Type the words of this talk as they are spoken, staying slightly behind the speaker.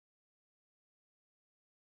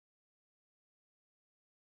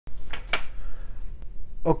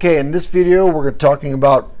Okay, in this video we're talking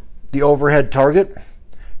about the overhead target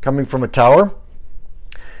coming from a tower.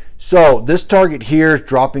 So this target here is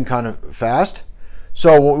dropping kind of fast.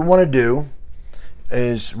 So what we want to do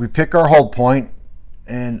is we pick our hold point,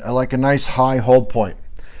 and I like a nice high hold point.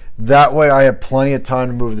 That way I have plenty of time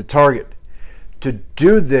to move the target. To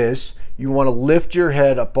do this, you want to lift your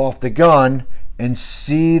head up off the gun and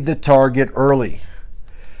see the target early.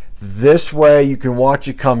 This way you can watch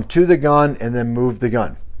it come to the gun and then move the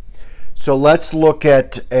gun. So let's look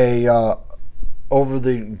at a over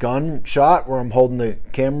the gun shot where I'm holding the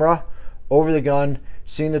camera over the gun,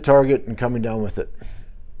 seeing the target and coming down with it.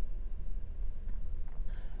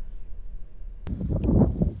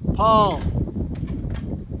 Paul.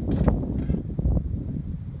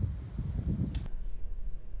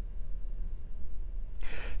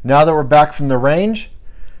 Now that we're back from the range,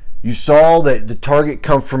 you saw that the target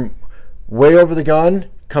come from way over the gun,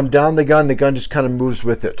 come down the gun just kind of moves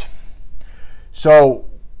with it. So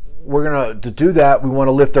to do that, we want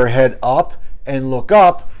to lift our head up and look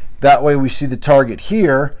up. That way we see the target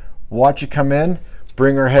here, watch it come in,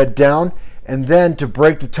 bring our head down, and then to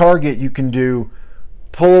break the target, you can do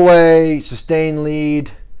pull away, sustain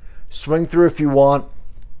lead, swing through if you want.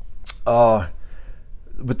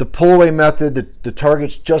 With the pull away method, the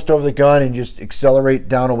target's just over the gun and just accelerate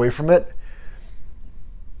down away from it.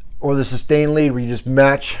 Or the sustain lead where you just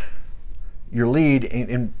match your lead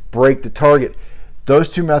and break the target. Those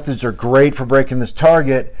two methods are great for breaking this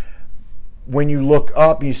target. When you look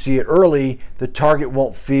up and you see it early, the target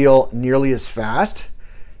won't feel nearly as fast.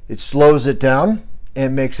 It slows it down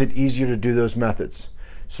and makes it easier to do those methods.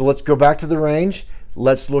 So let's go back to the range.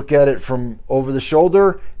 Let's look at it from over the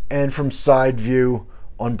shoulder and from side view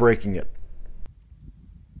on breaking it.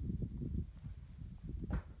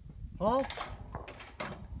 Paul?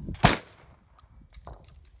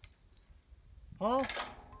 Paul?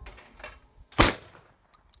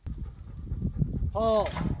 Paul?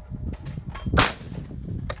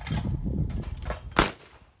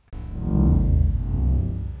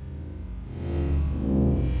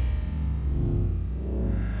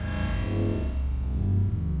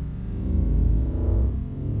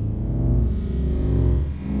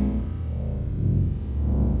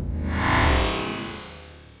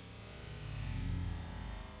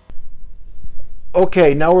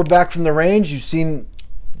 Okay, now we're back from the range. You've seen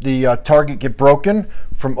the target get broken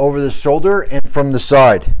from over the shoulder and from the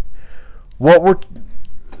side.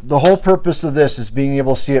 The whole purpose of this is being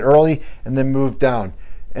able to see it early and then move down,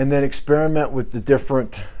 and then experiment with the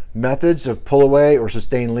different methods of pull away or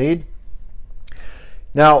sustain lead.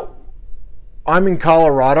 Now, I'm in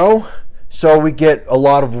Colorado, so we get a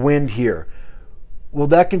lot of wind here. Well,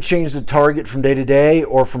 that can change the target from day to day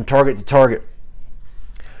or from target to target.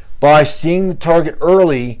 By seeing the target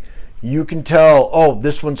early, you can tell, oh,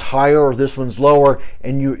 this one's higher or this one's lower,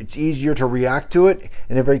 and it's easier to react to it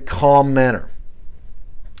in a very calm manner.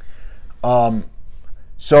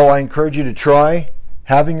 So I encourage you to try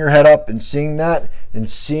having your head up and seeing that, and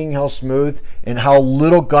seeing how smooth and how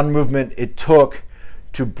little gun movement it took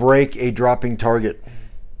to break a dropping target.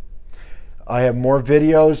 I have more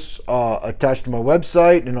videos attached to my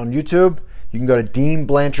website and on YouTube. You can go to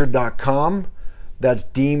deanblanchard.com. That's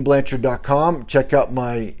deanblanchard.com. Check out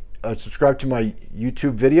my, subscribe to my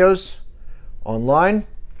YouTube videos online.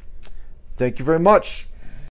 Thank you very much.